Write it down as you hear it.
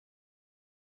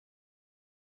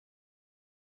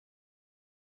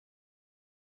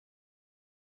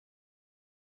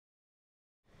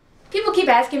People keep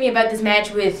asking me about this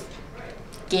match with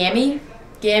Gami,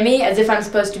 as if I'm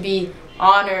supposed to be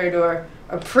honored or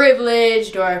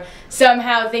privileged or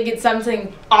somehow think it's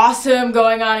something awesome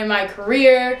going on in my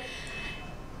career.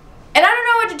 And I don't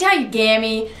know what to tell you,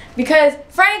 Gami, because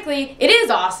frankly, it is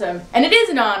awesome, and it is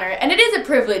an honor, and it is a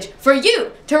privilege for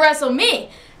you to wrestle me.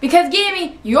 Because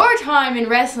Gami, your time in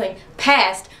wrestling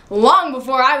passed long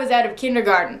before I was out of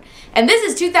kindergarten. And this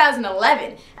is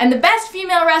 2011, and the best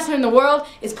female wrestler in the world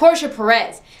is Portia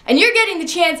Perez. And you're getting the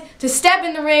chance to step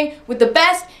in the ring with the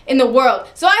best in the world.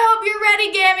 So I hope you're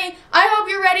ready, Gami. I hope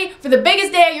you're ready for the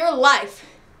biggest day of your life.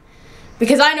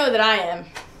 Because I know that I am.